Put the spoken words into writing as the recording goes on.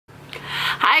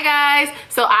Hi guys,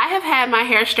 so I have had my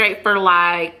hair straight for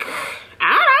like,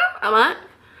 I don't know,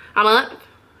 a month.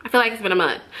 I feel like it's been a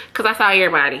month because I saw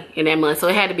everybody in that month, so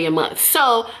it had to be a month.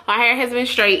 So my hair has been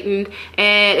straightened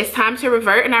and it's time to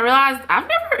revert, and I realized have I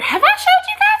showed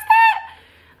you guys that?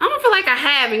 I don't feel like I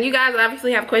have, and you guys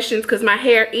obviously have questions because my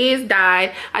hair is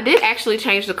dyed. I did actually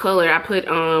change the color. I put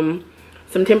some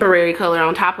temporary color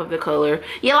on top of the color.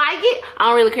 You like it? I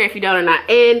don't really care if you don't or not.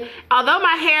 And although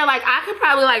my hair, like, I could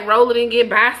probably like roll it and get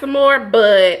by some more,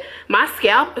 but my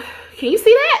scalp, can you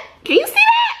see that? Can you see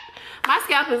that? My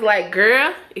scalp is like,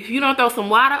 girl, if you don't throw some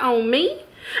water on me,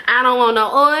 I don't want no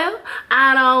oil.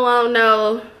 I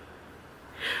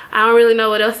don't really know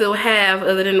what else it will have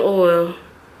other than oil.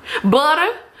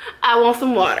 Butter, I want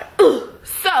some water. Ugh.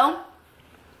 So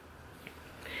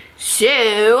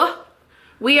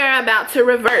we are about to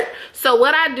revert. So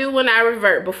what I do when I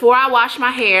revert, before I wash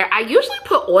my hair, I usually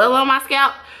put oil on my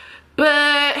scalp, but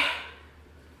I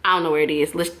don't know where it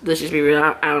is. Let's just be real.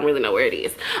 I don't really know where it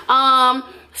is.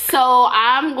 So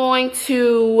I'm going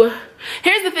to,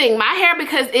 here's the thing, my hair,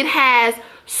 because it has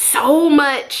so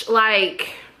much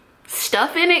like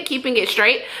stuff in it keeping it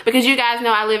straight, because you guys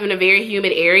know I live in a very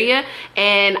humid area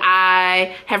and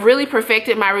I have really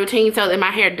perfected my routine so that my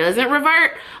hair doesn't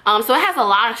revert. So it has a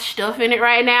lot of stuff in it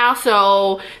right now,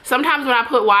 so sometimes when I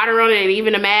put water on it and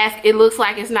even a mask, it looks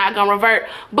like it's not gonna revert,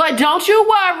 but don't you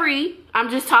worry, I'm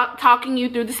just talking you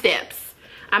through the steps.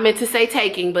 I meant to say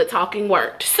taking, but talking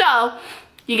worked. So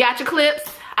you got your clips.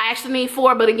 I actually need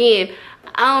 4, but again,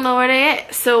 I don't know where they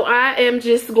at, so I am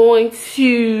just going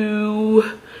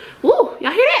to, woo,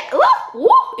 y'all hear that? Woo, woo,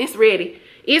 it's ready.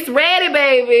 It's ready,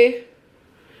 baby.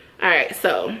 All right,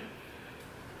 so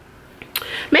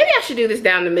maybe I should do this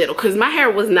down the middle because my hair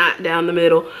was not down the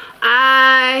middle.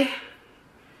 I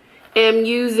am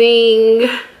using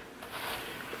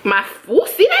my, oh,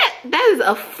 see that? That is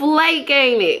a flake,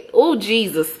 ain't it? Oh,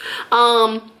 Jesus.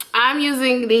 I'm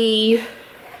using the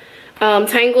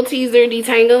Tangle Teaser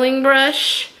detangling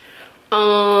brush.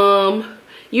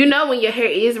 You know when your hair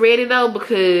is ready though,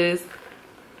 because,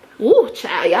 woo,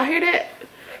 child, y'all hear that?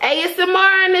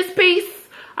 ASMR in this piece.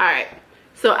 All right,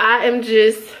 so I am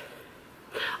just,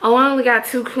 oh, I only got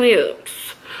 2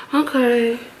 clips.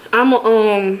 Okay, that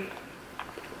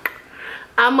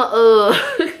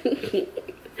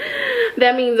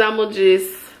means I'm gonna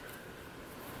just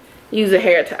use a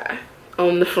hair tie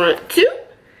on the front too.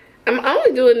 I'm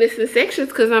only doing this in sections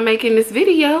because I'm making this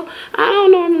video. I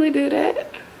don't normally do that.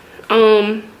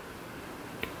 So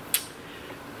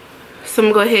I'm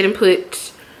gonna go ahead and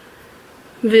put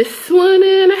this one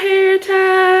in a hair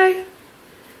tie.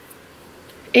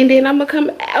 And then I'm gonna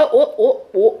come out,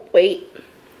 oh, wait.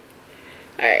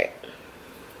 All right.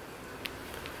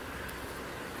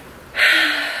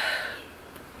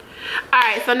 All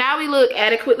right, so now we look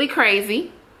adequately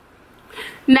crazy.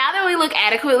 Now that we look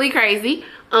adequately crazy,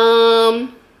 wow,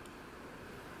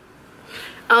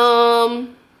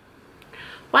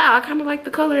 I kind of like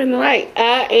the color in the light.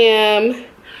 I am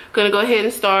gonna go ahead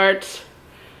and start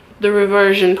the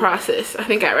reversion process. I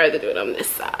think I'd rather do it on this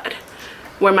side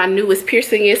where my newest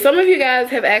piercing is. Some of you guys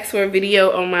have asked for a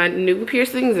video on my new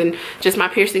piercings and just my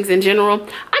piercings in general.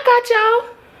 I got y'all.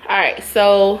 All right,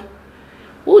 so,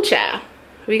 woo child,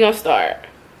 we gonna start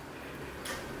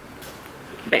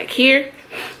back here.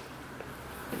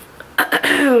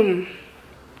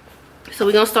 So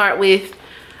we're gonna start with,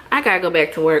 I gotta go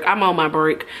back to work. I'm on my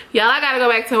break. Y'all, I gotta go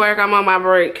back to work. I'm on my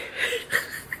break.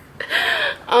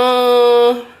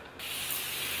 So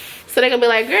they're gonna be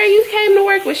like, girl, you came to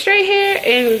work with straight hair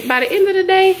and by the end of the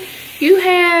day, you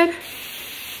had,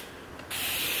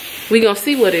 we gonna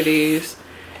see what it is.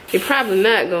 It probably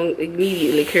not gonna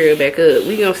immediately curl back up.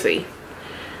 We gonna see.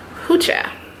 Hoo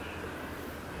child.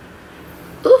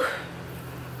 Ooh.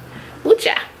 Hoo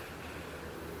child.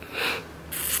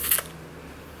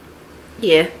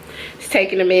 Yeah, it's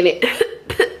taking a minute.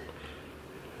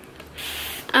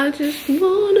 I just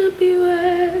wanna be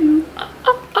where you are.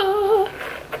 Ooh,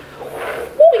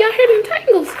 y'all hear them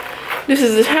tangles? This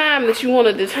is the time that you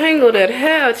wanna detangle that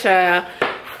hair, child.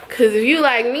 Cause if you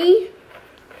like me,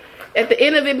 at the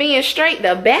end of it being straight,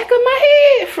 the back of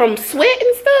my head from sweat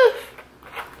and stuff,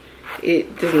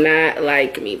 it does not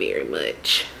like me very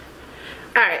much.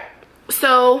 All right,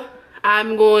 so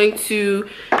I'm going to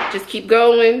just keep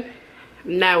going.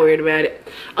 I'm not worried about it.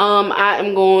 I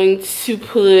am going to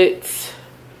put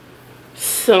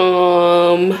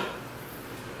some,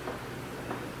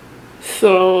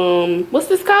 what's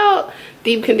this called?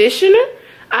 Deep conditioner.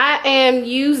 I am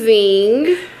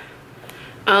using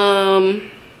Tame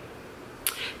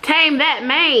That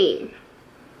Mane.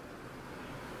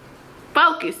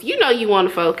 Focus. You know you want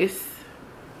to focus.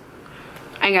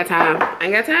 I ain't got time. I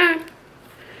ain't got time.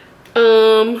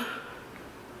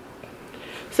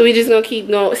 So we just gonna keep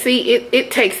going. See, it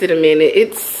takes it a minute.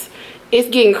 It's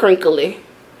getting crinkly.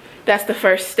 That's the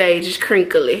first stage, is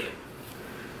crinkly.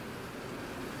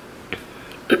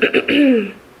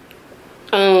 Why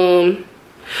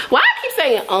I keep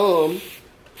saying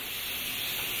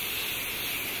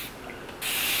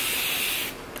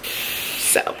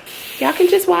So y'all can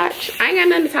just watch. I ain't got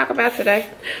nothing to talk about today.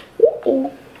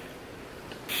 Ooh.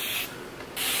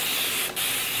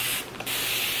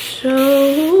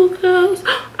 So close.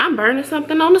 I'm burning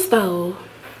something on the stove.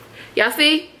 Y'all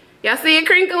see? Y'all see it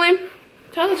crinkling?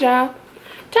 Told y'all.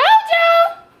 Told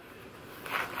y'all.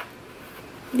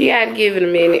 You gotta give it a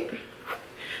minute.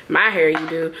 My hair you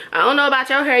do. I don't know about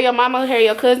your hair, your mama hair,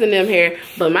 your cousin them hair,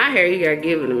 but my hair you gotta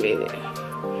give it a minute.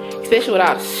 Especially with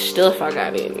all the stuff I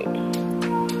got in it.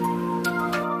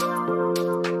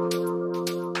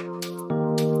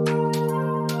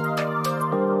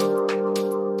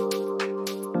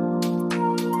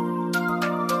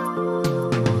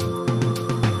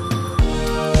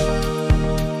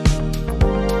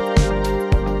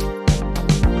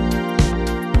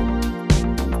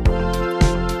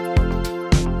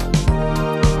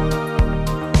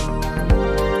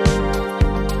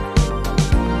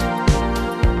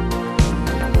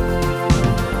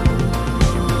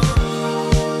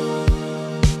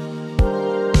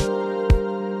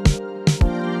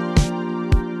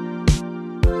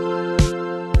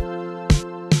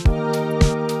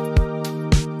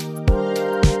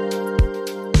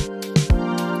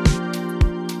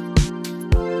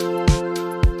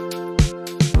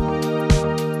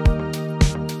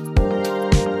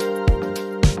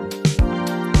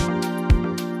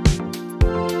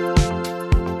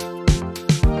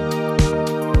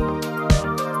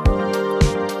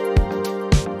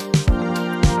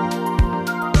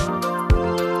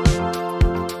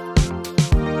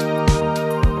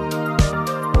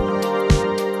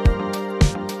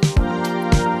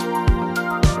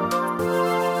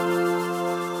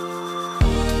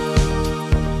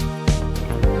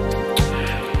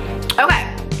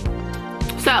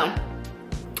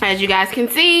 As you guys can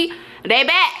see, they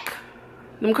back.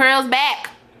 Them curls back.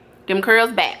 Them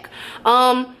curls back.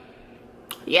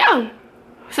 Yeah.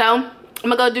 So I'm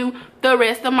gonna go do the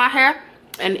rest of my hair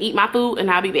and eat my food,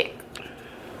 and I'll be back.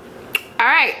 All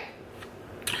right.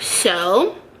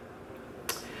 So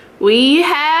we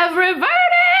have reverted.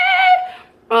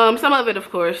 Some of it, of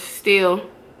course, it still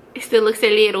looks a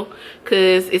little,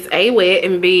 cause it's A, wet,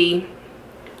 and B,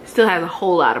 still has a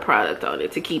whole lot of product on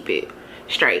it to keep it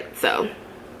straight. So.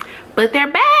 But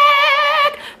they're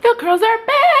back. The curls are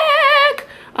back.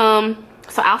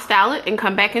 So I'll style it and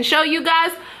come back and show you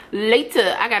guys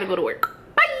later. I gotta go to work.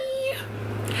 Bye.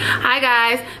 Hi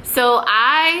guys. So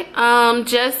I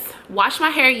just washed my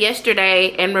hair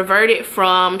yesterday and reverted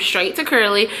from straight to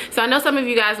curly. So I know some of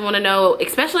you guys want to know,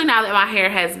 especially now that my hair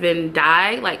has been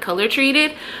dyed, like color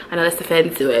treated. I know that's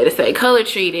offensive to say color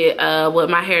treated, what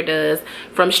my hair does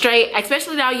from straight,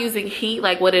 especially now using heat,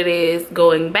 like what it is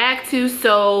going back to.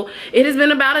 So it has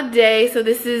been about a day. So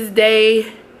this is day,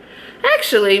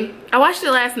 actually I watched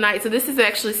it last night, so this is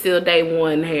actually still day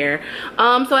 1 hair.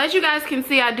 So as you guys can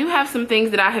see, I do have some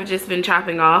things that I have just been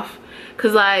chopping off,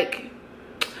 because like,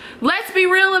 let's be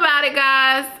real about it,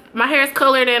 guys. My hair is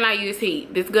colored and I use heat.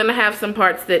 It's gonna have some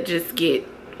parts that just get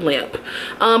limp.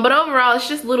 But overall, it's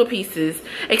just little pieces,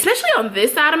 especially on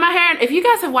this side of my hair. And if you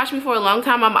guys have watched me for a long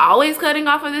time, I'm always cutting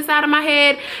off of this side of my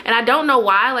head. And I don't know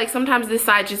why. Like, sometimes this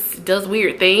side just does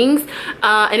weird things.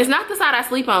 And it's not the side I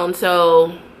sleep on,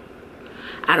 so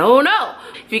I don't know.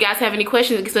 If you guys have any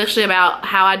questions, especially about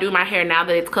how I do my hair now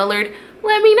that it's colored,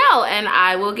 let me know and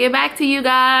I will get back to you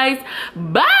guys.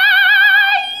 Bye.